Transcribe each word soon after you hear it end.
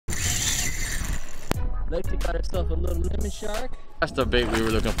Lexi got herself a little lemon shark. That's the bait we were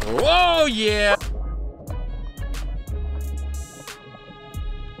looking for. Oh yeah!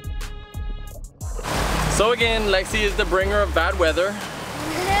 So again, Lexi is the bringer of bad weather.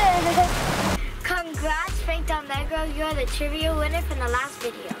 Congrats, Frank Del Negro. You're the trivia winner from the last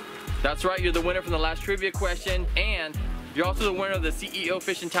video. That's right, you're the winner from the last trivia question, and you're also the winner of the CEO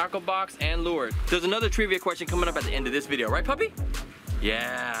Fish and Tackle Box and Lure. There's another trivia question coming up at the end of this video, right puppy?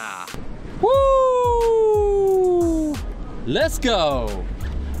 Yeah. Woo! Let's go.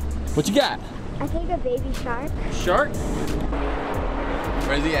 What you got? I think a baby shark. Shark?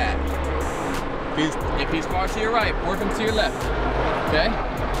 Where's he at? If he's far to your right, work him to your left. Okay?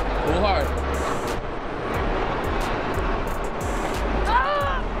 Pull hard.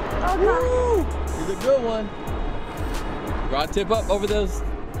 Oh Woo! He's a good one. Rod tip up over the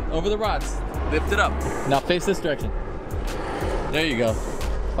rods. Lift it up. Now face this direction. There you go.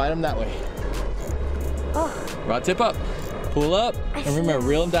 Fight him that way. Oh. Rod tip up. Pull up. And remember,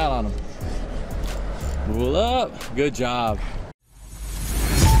 reel him down on him. Pull up. Good job.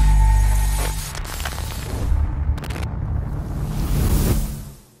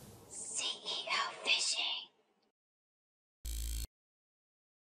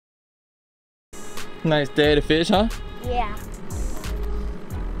 Nice day to fish, huh? Yeah.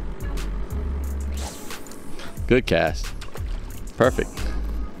 Good cast. Perfect.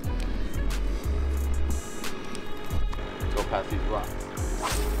 Go past these rocks.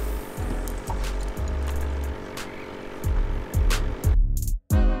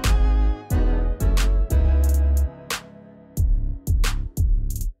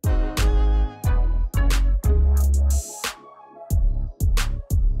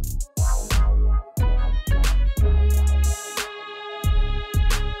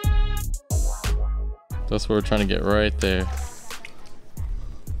 That's what we're trying to get right there.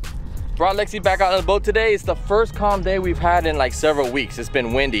 Brought Lexi back out on the boat today. It's the first calm day we've had in like several weeks. It's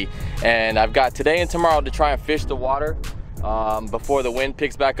been windy, and I've got today and tomorrow to try and fish the water before the wind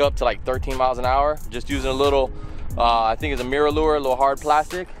picks back up to like 13 miles an hour. Just using a little, I think it's a mirror lure, a little hard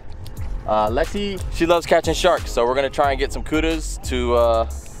plastic. Lexi, she loves catching sharks, so we're gonna try and get some kudas to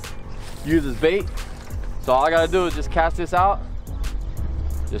use as bait. So all I gotta do is just cast this out.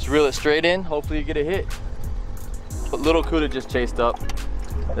 Just reel it straight in. Hopefully you get a hit. But little cuda just chased up.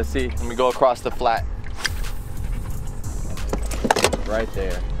 Let's see. Let me go across the flat. Right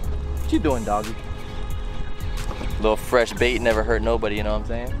there. What you doing, doggy? Little fresh bait never hurt nobody, you know what I'm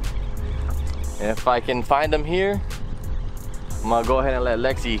saying? And if I can find them here, I'm gonna go ahead and let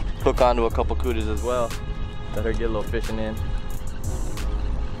Lexi hook onto a couple cudas as well. Let her get a little fishing in.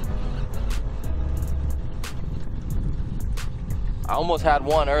 I almost had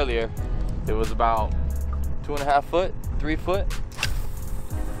one earlier. It was about 2.5 foot, 3 foot.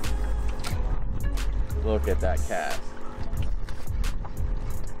 Look at that cast.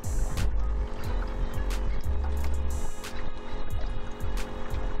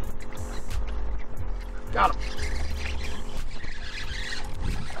 Got him.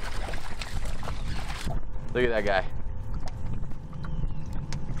 Look at that guy.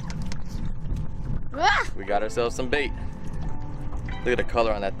 We got ourselves some bait. Look at the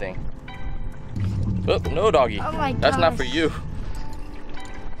color on that thing. Oh, no, doggy. Oh my gosh. That's not for you.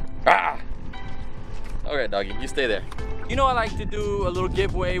 Ah! Okay, doggy, you stay there. You know I like to do a little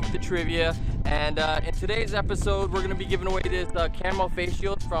giveaway with the trivia, and in today's episode, we're gonna be giving away this camo face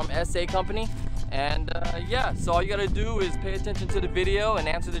shield from SA Company. And yeah, so all you gotta do is pay attention to the video and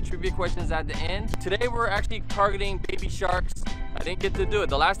answer the trivia questions at the end. Today we're actually targeting baby sharks. I didn't get to do it.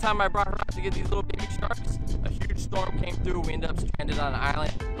 The last time I brought her out to get these little baby sharks, a huge storm came through. We ended up stranded on an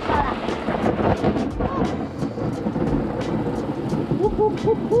island.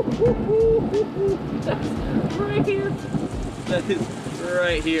 That's right here. That is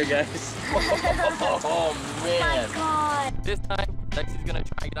right here, guys. Oh man. Oh my God. This time, Lexi's gonna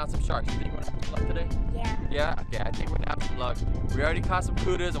try and get on some sharks. You think we're gonna have some luck today? Yeah. Yeah? Okay, I think we're gonna have some luck. We already caught some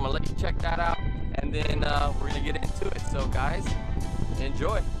kudas. I'm gonna let you check that out. And then we're gonna get into it. So guys,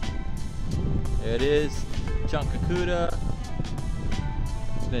 enjoy. There it is, chunk of kuda.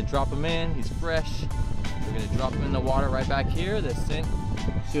 Gonna drop him in, he's fresh. We're gonna drop him in the water right back here. The scent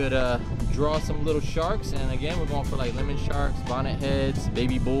should draw some little sharks. And again, we're going for like lemon sharks, bonnet heads,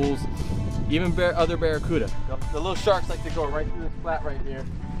 baby bulls, even other barracuda. The little sharks like to go right through this flat right here.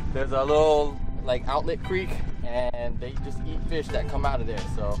 There's a little like outlet creek, and they just eat fish that come out of there.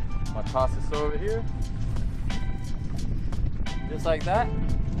 So I'm gonna toss this over here, just like that.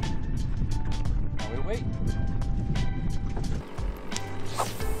 And we wait.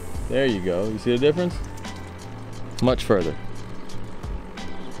 There you go. You see the difference?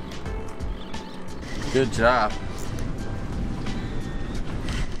 Good job.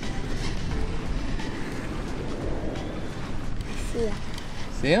 See him.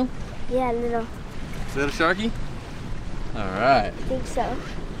 See him? Yeah, little. Little sharky? All right. I think so.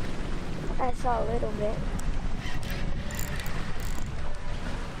 I saw a little bit.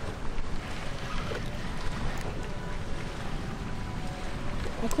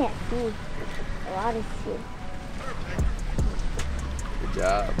 I can't see. A lot of see. Good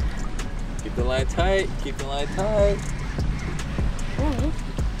job. Keep the line tight. Keep the line tight. Really?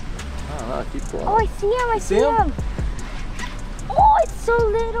 I don't know. Keep pulling. Oh, I see him. I see him. Oh, it's so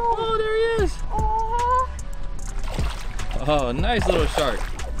little. Oh, there he is. Oh, Oh, nice little shark.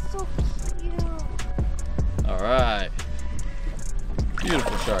 it's so cute. All right.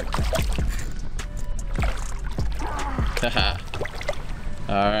 Beautiful shark.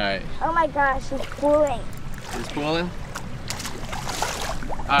 All right. Oh my gosh, he's pulling. He's pulling.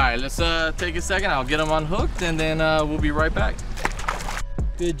 All right, let's take a second. I'll get him unhooked and then we'll be right back.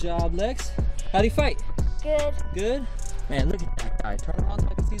 Good job, Lex. How'd he fight? Good. Good? Man, look at that guy. Turn around so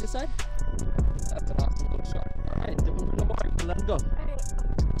I can see this side. That's an awesome little shark. All right, dip him in the water. Let him go.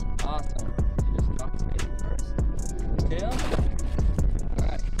 Awesome. Just drop the bait first. Tail. All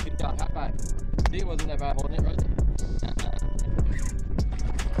right, good job. High five. See, it wasn't that bad holding it, right?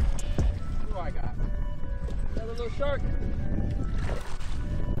 What do I got? Another little shark.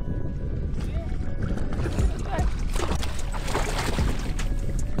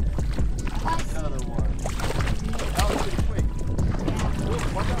 Another one. That was pretty quick. Ooh,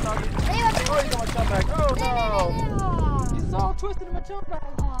 watch out, doggy. Oh, he's gonna jump back. Oh no! He's all twisted in my jump back.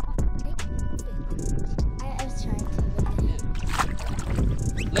 I was trying to.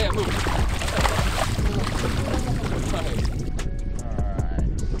 Leia, move.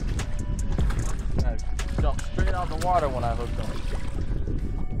 Alright. Jump straight out the water when I hooked him.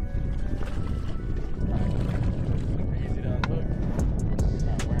 Easy to unhook.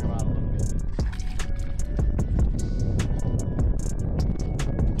 Kind of wear him out a little bit.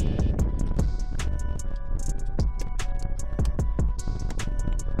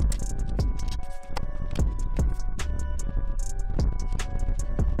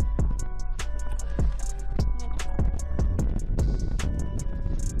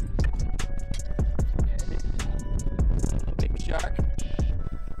 Shark.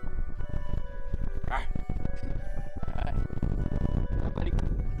 Alright. Alright. Buddy.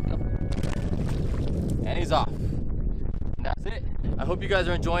 Go. And he's off. And that's it. I hope you guys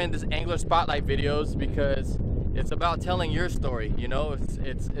are enjoying this angler spotlight videos because it's about telling your story, you know?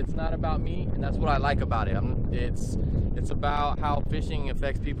 It's not about me, and that's what I like about it. It's about how fishing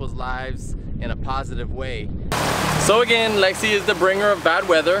affects people's lives in a positive way. So again, Lexi is the bringer of bad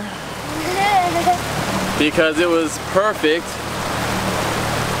weather. Because it was perfect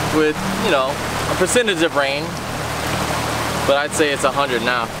with, you know, a percentage of rain, but I'd say it's 100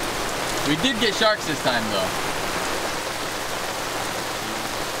 now. We did get sharks this time though.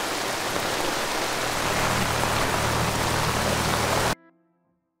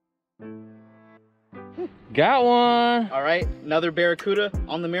 Got one. All right, another barracuda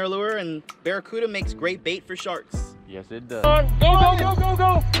on the MirrOlure, and barracuda makes great bait for sharks. Yes, it does. Go.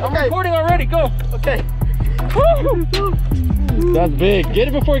 I'm recording already, go. Okay. Woo! That's big. Get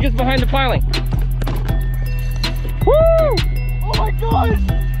it before it gets behind the piling. Woo! Oh my gosh!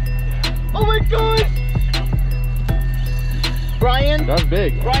 Oh my gosh! Brian. That's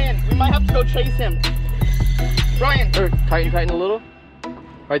big. Brian, we might have to go chase him. Brian. Tighten a little.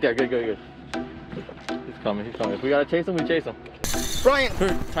 Right there, good. He's coming. If we gotta chase him, we chase him. Brian.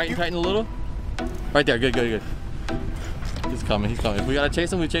 Tighten a little. Right there, good. He's coming. If we gotta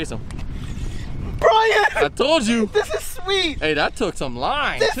chase him, we chase him. Brian! I told you. This is sweet. Hey, that took some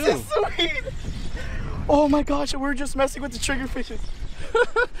line This too. is sweet. Oh my gosh, we're just messing with the trigger fishes.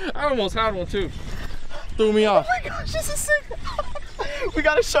 I almost had one too. Threw me off. Oh my gosh, this is sick. We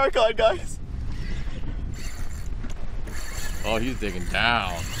got a shark on, guys. Oh, he's digging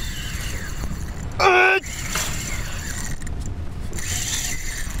down.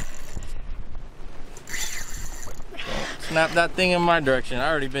 Snap that thing in my direction. I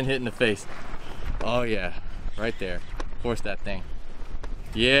already been hit in the face. Oh yeah, right there. Force that thing.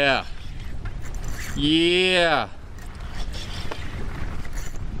 Yeah.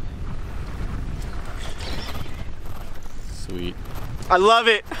 Sweet. I love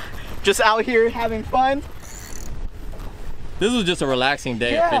it. Just out here having fun. This was just a relaxing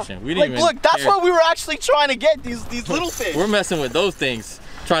day of fishing. We didn't even look, that's care. what we were actually trying to get, these little fish. We're messing with those things.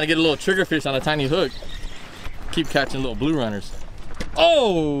 Trying to get a little trigger fish on a tiny hook. Keep catching little blue runners.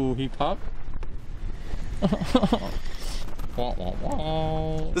 Oh, he popped.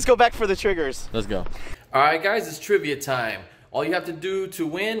 Let's go back for the triggers. Let's go. All right, guys, it's trivia time. All you have to do to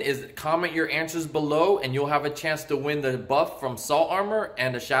win is comment your answers below, and you'll have a chance to win the buff from Salt Armor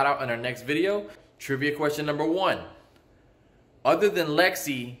and a shout out in our next video. Trivia question number 1. Other than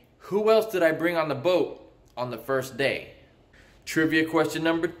Lexi, who else did I bring on the boat on the first day? Trivia question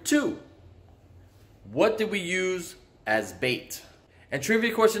number 2. What did we use as bait? And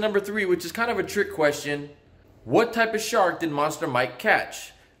trivia question number 3, which is kind of a trick question. What type of shark did Monster Mike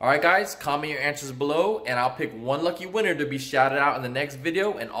catch? Alright guys, comment your answers below and I'll pick one lucky winner to be shouted out in the next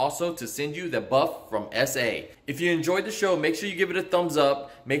video and also to send you the buff from SA. If you enjoyed the show, make sure you give it a thumbs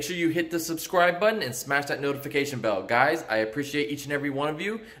up, make sure you hit the subscribe button and smash that notification bell. Guys, I appreciate each and every one of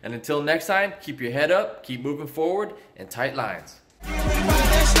you, and until next time, keep your head up, keep moving forward, and tight lines.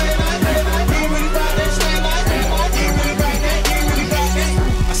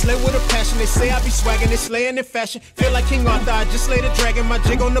 I slay with a passion, they say I be swagging, they slaying in fashion. Feel like King Arthur, I just slay the dragon. My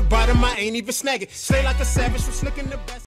jig on the bottom, I ain't even snagging. Slay like a savage, from slicking the best.